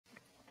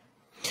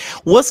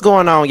What's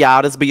going on,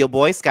 y'all? This be your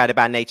boy, Scotty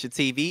by Nature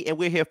TV, and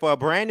we're here for a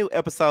brand new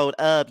episode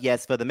of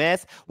Yes for the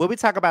Mess, where we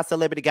talk about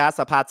celebrity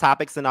gossip, hot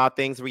topics, and all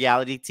things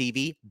reality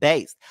TV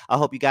based. I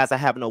hope you guys are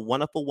having a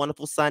wonderful,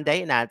 wonderful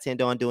Sunday, and I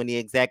intend on doing the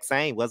exact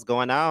same. What's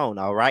going on?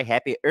 All right,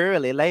 happy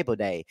early Labor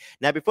Day.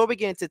 Now, before we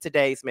get into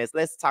today's mess,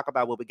 let's talk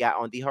about what we got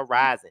on the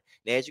horizon.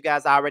 Now, as you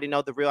guys already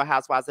know, the Real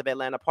Housewives of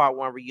Atlanta Part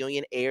 1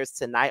 reunion airs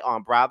tonight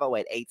on Bravo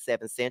at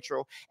 8/7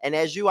 Central. And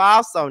as you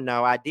also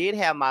know, I did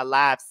have my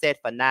live set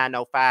for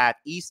 9:05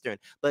 Eastern,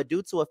 but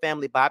due to a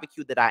family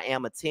barbecue that I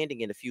am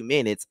attending in a few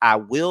minutes, I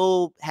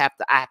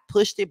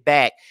pushed it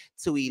back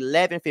to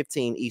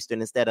 11:15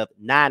 Eastern instead of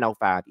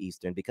 9:05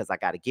 Eastern because I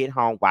got to get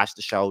home, watch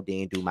the show,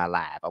 then do my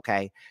live.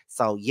 Okay.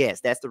 So,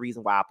 yes, that's the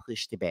reason why I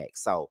pushed it back.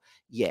 So,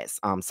 yes,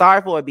 I'm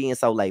sorry for it being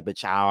so late,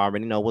 but y'all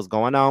already know what's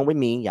going on with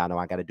me. Y'all know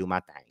I got to do my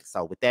thing.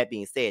 So, with that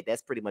being said,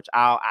 that's pretty much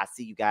all. I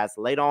see you guys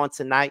later on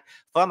tonight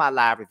for my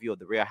live review of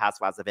the Real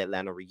Housewives of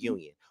Atlanta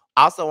reunion.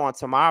 Also on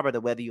tomorrow,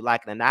 the Whether You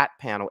Like It or Not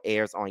panel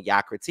airs on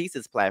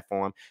Yakratisa's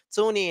platform.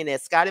 Tune in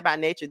at Scotty by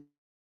Nature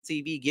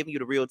TV, giving you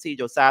the real tea,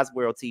 Joe Size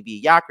World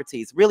TV,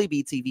 Yakratis, Really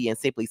Be TV, and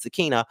Simply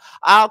Sakina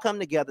all come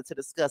together to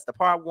discuss the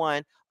part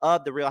one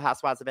of the Real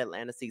Housewives of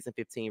Atlanta season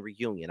 15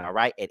 reunion, all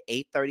right, at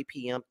 8:30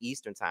 p.m.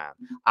 Eastern time.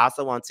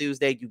 Also on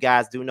Tuesday, you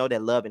guys do know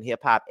that Love and Hip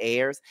Hop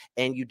airs,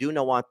 and you do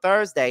know on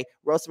Thursday,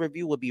 Roast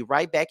Review will be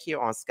right back here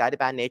on Scotty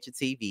by Nature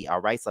TV,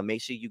 all right? So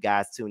make sure you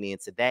guys tune in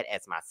to that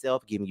as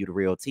myself, giving you the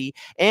real tea,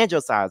 and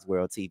Josiah's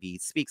World TV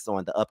speaks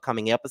on the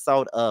upcoming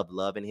episode of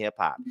Love and Hip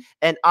Hop.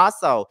 And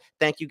also,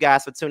 thank you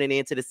guys for tuning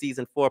in to the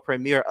season 4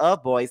 premiere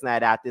of Boys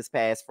Night Out this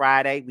past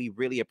Friday. We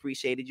really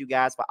appreciated you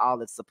guys for all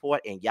the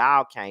support, and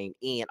y'all came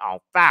in on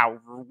fire,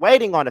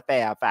 waiting on the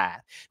Fab Five.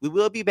 We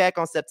will be back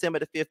on September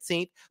the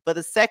 15th for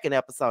the second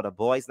episode of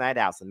Boys Night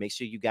Out. So make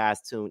sure you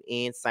guys tune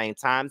in, same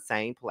time,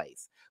 same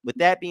place. With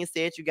that being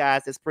said, you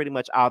guys, that's pretty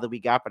much all that we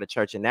got for the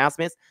church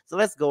announcements. So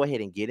let's go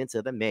ahead and get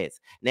into the mess.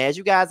 Now, as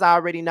you guys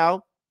already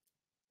know,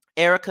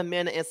 Erica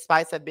Mena and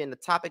Spice have been the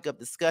topic of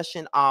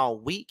discussion all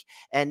week,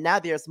 and now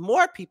there's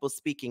more people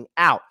speaking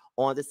out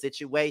on the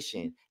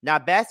situation. Now,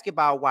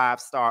 Basketball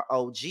Wives star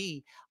OG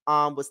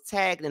was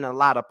tagged in a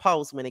lot of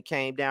posts when it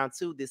came down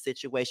to this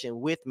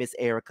situation with Miss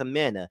Erica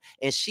Mena,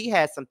 and she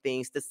had some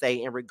things to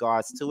say in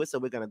regards to it. So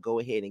we're gonna go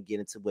ahead and get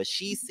into what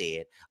she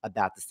said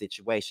about the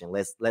situation.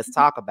 Let's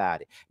talk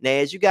about it. Now,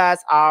 as you guys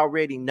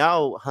already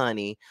know,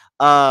 honey,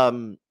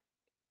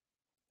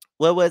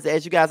 what was it?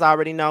 As you guys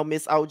already know,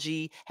 Miss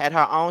OG had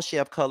her own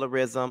share of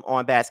colorism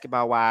on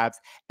Basketball Wives.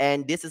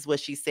 And this is what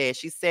she said.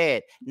 She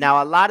said,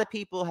 now a lot of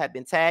people have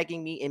been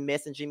tagging me and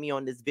messaging me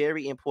on this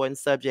very important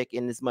subject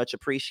and is much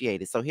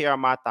appreciated. So here are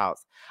my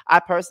thoughts. I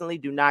personally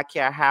do not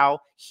care how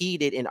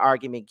heated an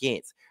argument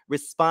gets.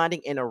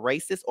 Responding in a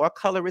racist or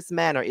colorist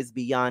manner is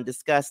beyond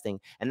disgusting.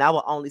 And I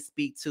will only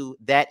speak to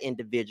that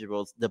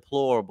individual's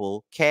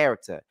deplorable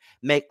character.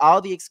 Make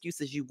all the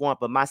excuses you want,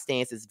 but my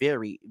stance is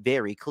very,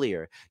 very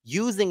clear.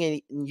 Using an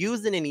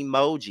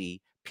emoji,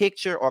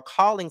 picture, or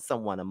calling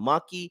someone a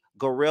monkey,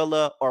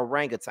 gorilla, or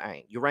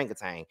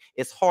orangutan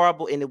is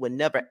horrible, and it will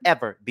never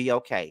ever be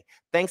okay.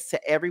 Thanks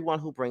to everyone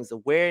who brings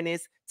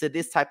awareness to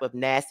this type of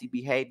nasty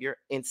behavior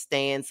and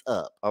stands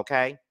up,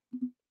 okay?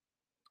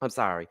 I'm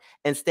sorry,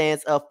 and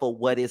stands up for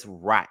what is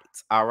right.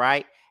 All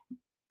right.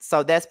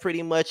 So that's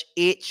pretty much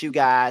it, you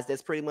guys.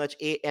 That's pretty much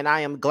it. And I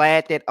am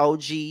glad that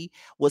OG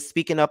was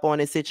speaking up on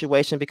this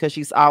situation because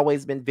she's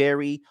always been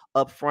very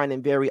upfront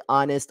and very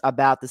honest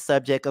about the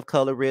subject of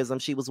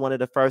colorism. She was one of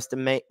the first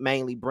to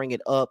mainly bring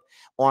it up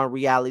on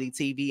reality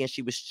TV, and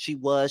she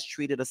was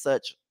treated as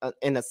such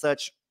in a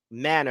such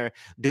manner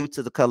due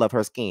to the color of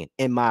her skin,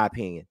 in my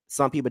opinion.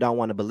 Some people don't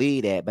want to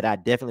believe that, but I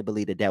definitely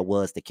believe that that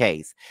was the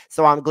case.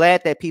 So I'm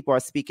glad that people are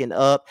speaking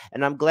up,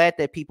 and I'm glad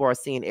that people are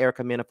seeing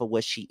Erica Mena for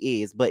what she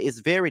is. But it's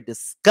very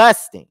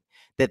disgusting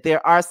that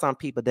there are some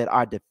people that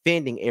are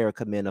defending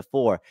Erica Mena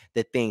for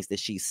the things that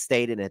she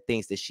stated and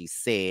things that she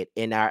said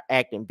and are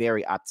acting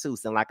very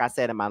obtuse. And like I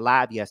said in my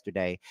live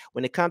yesterday,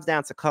 when it comes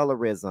down to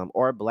colorism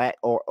or black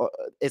or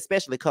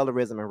especially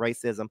colorism and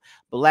racism,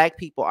 black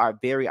people are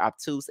very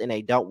obtuse and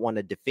they don't want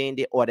to defend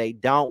it, or they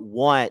don't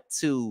want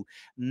to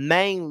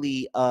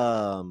mainly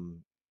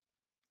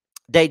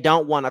they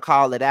don't want to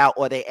call it out,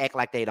 or they act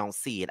like they don't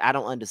see it. I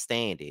don't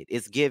understand it.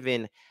 It's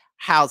given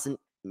housing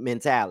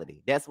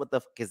mentality. That's what the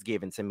fuck is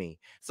given to me.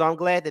 So I'm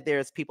glad that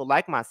there's people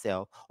like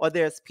myself, or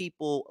there's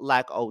people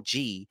like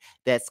OG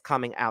that's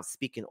coming out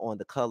speaking on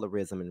the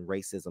colorism and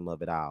racism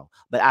of it all.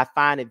 But I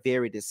find it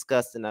very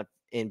disgusting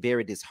and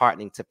very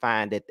disheartening to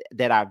find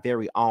that our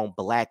very own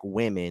black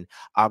women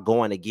are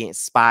going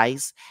against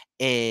Spice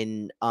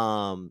in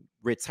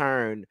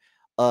return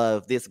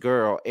of this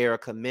girl,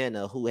 Erica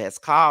Mena, who has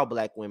called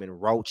black women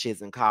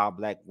roaches and called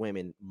black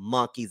women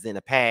monkeys in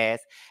the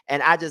past.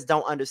 And I just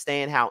don't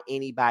understand how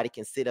anybody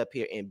can sit up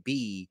here and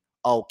be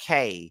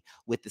okay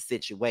with the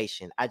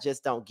situation. I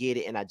just don't get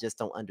it, and I just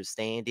don't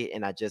understand it,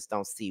 and I just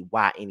don't see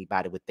why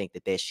anybody would think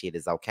that that shit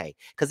is okay,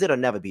 because it'll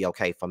never be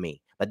okay for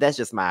me. But that's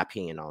just my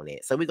opinion on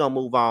it. So we're gonna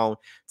move on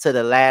to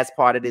the last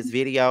part of this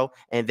video,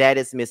 and that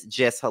is Miss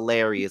Jess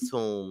Hilarious,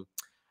 whom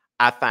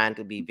I find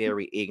to be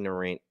very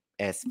ignorant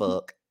as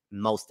fuck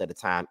most of the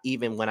time.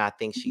 Even when I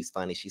think she's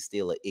funny, she's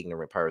still an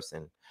ignorant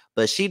person.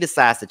 But she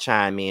decides to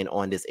chime in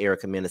on this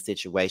Erica Mena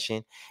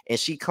situation, and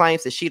she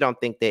claims that she don't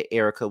think that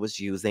Erica was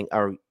using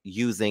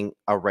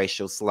a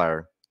racial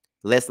slur.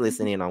 Let's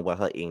listen in on what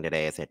her ignorant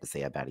ass had to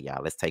say about it,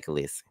 y'all. Let's take a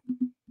listen.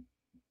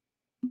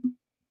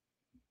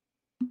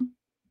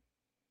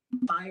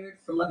 Fired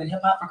from Love and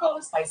Hip Hop for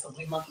calling Spice a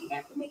wig monkey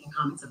after making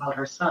comments about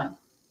her son.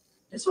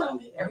 That's what I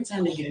mean. Every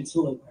time they get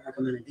into it with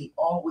Erica Mena, they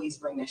always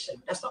bring that shit.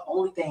 That's the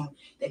only thing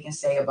they can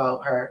say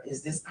about her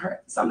is this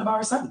her something about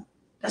her son.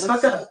 That's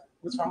fucked up.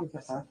 What's wrong with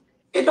your son?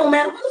 It don't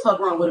matter what the fuck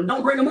wrong with him.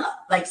 Don't bring him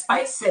up. Like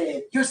Spice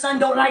said, your son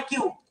don't like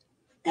you.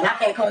 And I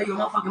can't call you a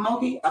motherfucking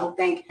monkey. I don't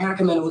think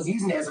Erica Mena was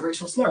using it as a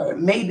racial slur.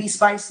 Maybe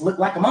Spice looked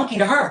like a monkey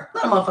to her.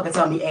 Let a motherfucker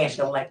tell me Ash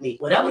don't like me.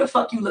 Whatever the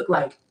fuck you look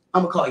like,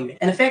 I'm gonna call you that.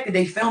 And the fact that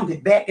they filmed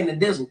it back in the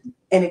dizzle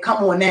and it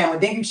come on now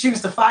and then you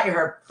choose to fire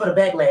her for the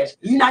backlash.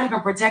 You're not even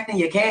protecting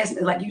your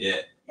cast. Like you.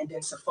 Yeah. And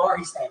then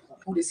Safari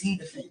standpoint, who does he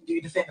defend? Do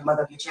you defend the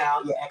mother of your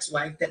child, your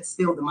ex-wife? That's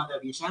still the mother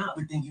of your child.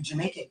 But then you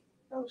Jamaican.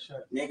 Oh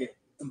shit. Nigga.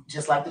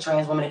 Just like the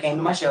trans woman that came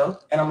to my show.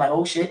 And I'm like,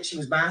 oh shit, she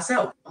was by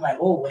herself. I'm like,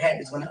 oh, what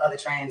happens when the other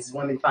trans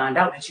women find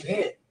out that you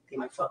hid? They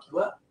might fuck you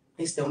up.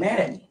 They still mad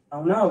at me. I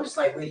don't know. It's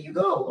like, where do you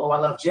go? Oh, I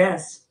love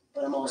Jess,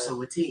 but I'm also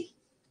with T.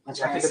 My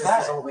trans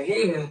sisters over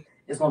here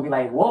is gonna be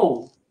like,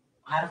 whoa,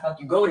 how the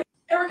fuck you go there?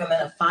 Erica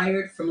Mena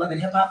fired from Love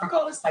and Hip Hop for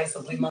calling Spice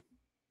a wig monkey.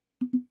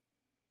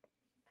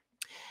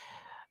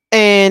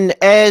 And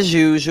as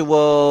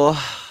usual,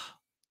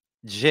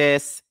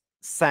 Jess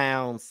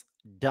sounds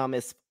dumb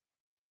as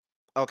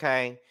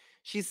okay.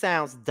 She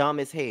sounds dumb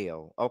as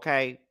hell.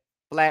 Okay,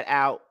 flat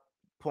out,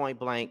 point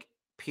blank,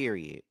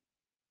 period.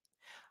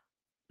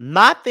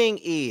 My thing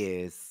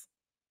is,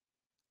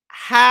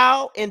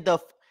 how in the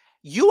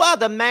you are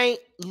the main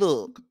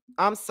look.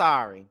 I'm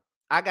sorry.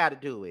 I gotta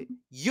do it.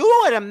 You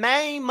are the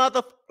main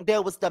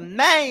there was the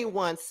main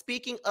one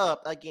speaking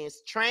up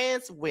against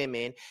trans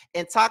women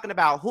and talking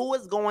about who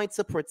is going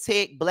to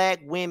protect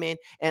black women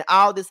and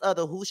all this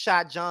other who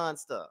shot John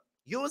stuff.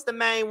 You was the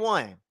main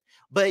one.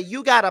 But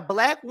you got a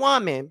black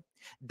woman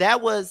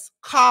that was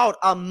called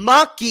a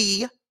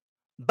monkey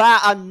by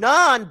a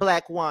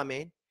non-black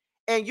woman,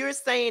 and you're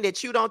saying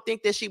that you don't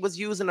think that she was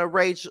using a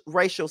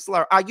racial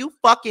slur. Are you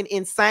fucking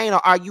insane,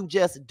 or are you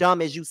just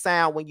dumb as you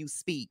sound when you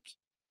speak?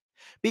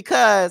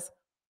 Because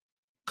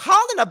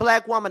calling a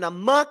black woman a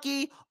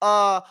monkey,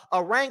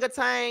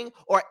 orangutan,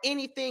 or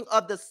anything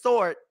of the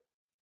sort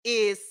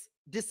is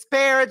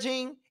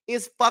disparaging,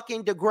 is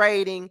fucking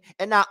degrading.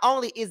 And not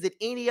only is it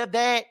any of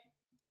that,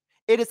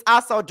 it is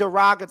also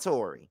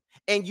derogatory.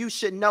 And you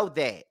should know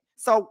that.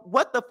 So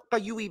what the fuck are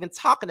you even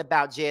talking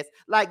about, Jess?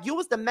 Like, you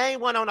was the main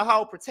one on the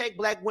whole protect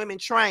black women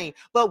train.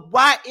 But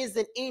why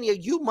isn't any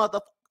of you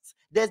motherfuckers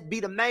that be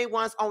the main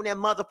ones on that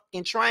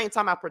motherfucking train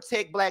talking about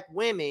protect black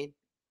women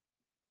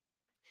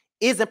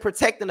isn't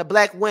protecting the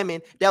black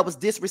women that was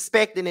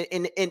disrespecting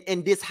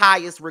in this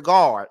highest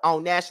regard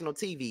on national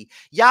TV?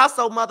 Y'all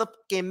so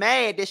motherfucking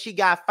mad that she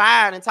got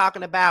fired and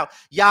talking about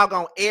y'all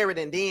gonna air it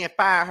and then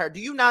fire her.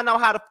 Do you not know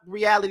how the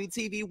reality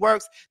TV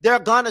works? They're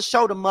gonna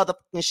show the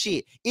motherfucking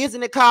shit.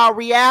 Isn't it called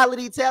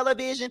reality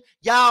television?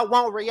 Y'all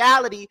want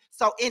reality.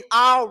 So in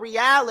all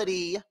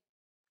reality,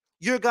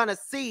 you're gonna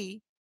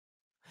see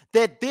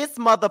that this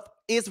mother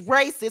is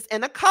racist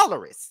and a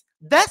colorist.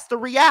 That's the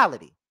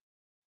reality.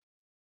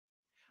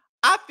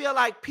 I feel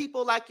like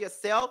people like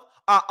yourself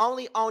are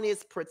only on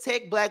this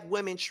protect black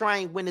women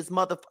train when it's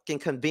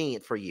motherfucking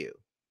convenient for you.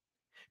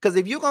 Because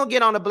if you're going to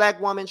get on a black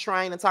woman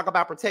train and talk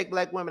about protect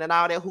black women and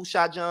all that who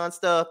shot John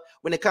stuff,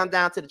 when it comes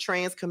down to the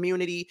trans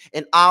community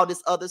and all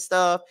this other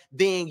stuff,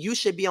 then you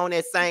should be on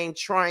that same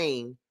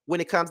train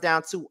when it comes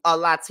down to a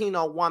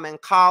Latino woman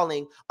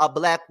calling a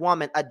black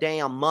woman a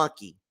damn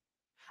monkey.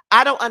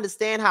 I don't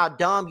understand how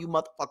dumb you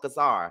motherfuckers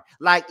are.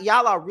 Like,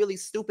 y'all are really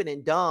stupid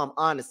and dumb,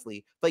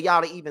 honestly, for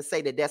y'all to even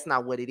say that that's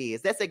not what it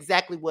is. That's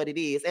exactly what it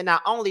is. And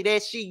not only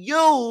that, she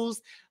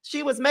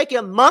was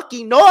making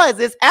monkey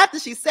noises after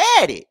she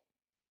said it.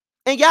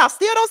 And y'all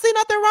still don't see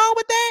nothing wrong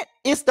with that?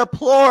 It's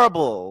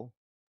deplorable.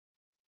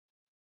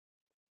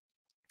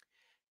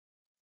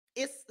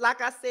 It's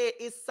like I said,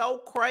 it's so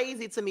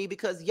crazy to me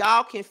because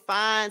y'all can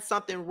find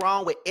something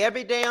wrong with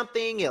every damn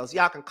thing else.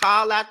 Y'all can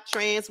call out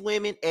trans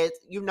women, as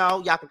you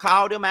know, y'all can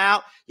call them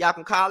out. Y'all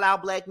can call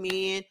out black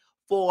men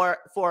for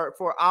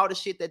all the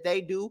shit that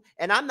they do.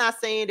 And I'm not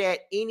saying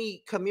that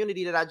any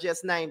community that I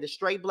just named, the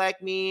straight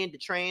black men, the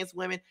trans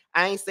women,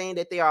 I ain't saying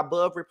that they are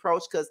above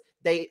reproach, because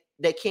they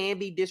can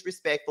be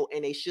disrespectful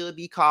and they should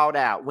be called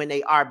out when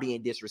they are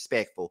being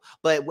disrespectful.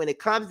 But when it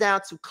comes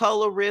down to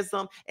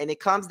colorism and it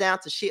comes down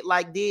to shit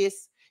like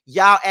this,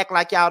 y'all act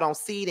like y'all don't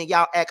see it and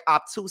y'all act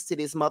obtuse to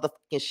this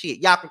motherfucking shit.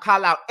 Y'all can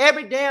call out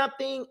every damn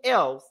thing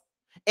else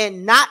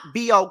and not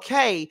be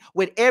okay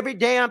with every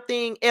damn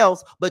thing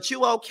else, but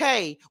you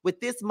okay with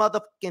this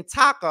motherfucking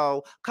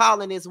Taco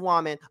calling this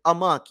woman a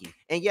monkey.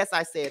 And yes,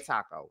 I said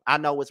Taco. I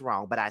know it's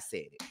wrong, but I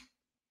said it.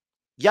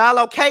 Y'all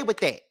okay with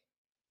that?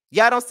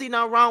 Y'all don't see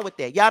nothing wrong with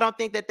that. Y'all don't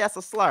think that that's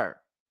a slur.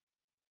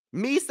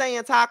 Me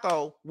saying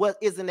taco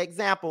is an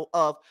example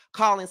of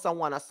calling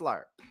someone a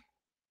slur.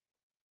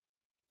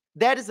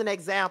 That is an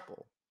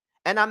example.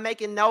 And I'm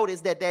making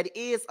notice that that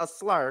is a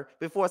slur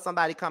before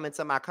somebody come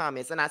into my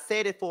comments. And I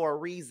said it for a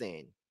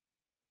reason.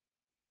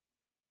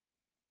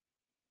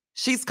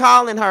 She's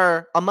calling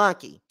her a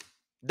monkey.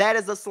 That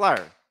is a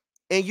slur.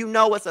 And you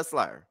know it's a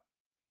slur.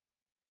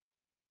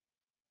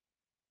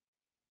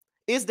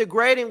 It's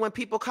degrading when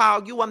people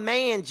call you a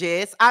man,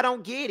 Jess. I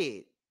don't get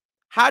it.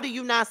 How do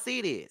you not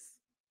see this?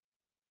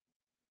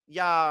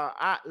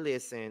 Y'all,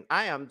 listen,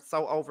 I am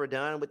so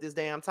overdone with this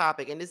damn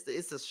topic. And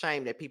it's a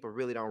shame that people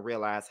really don't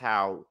realize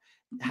how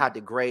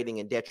degrading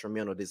and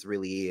detrimental this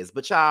really is.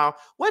 But y'all,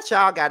 what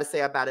y'all got to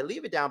say about it?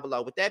 Leave it down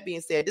below. With that being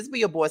said, this be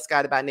your boy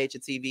Scotty by Nature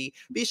TV.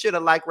 Be sure to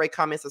like, rate,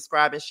 comment,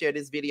 subscribe, and share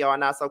this video.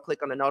 And also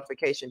click on the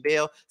notification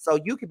bell so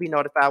you can be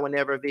notified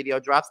whenever a video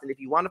drops. And if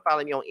you want to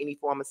follow me on any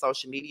form of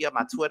social media,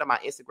 my Twitter, my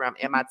Instagram,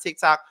 and my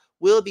TikTok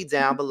will be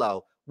down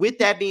below. With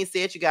that being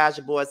said, you guys,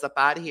 your boys up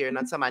out of here. And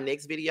until my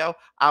next video,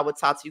 I will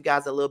talk to you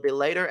guys a little bit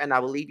later. And I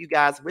will leave you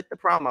guys with the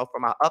promo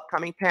for my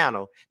upcoming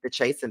panel, the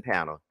Chasing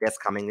panel, that's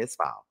coming this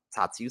fall.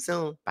 Talk to you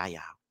soon. Bye,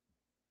 y'all.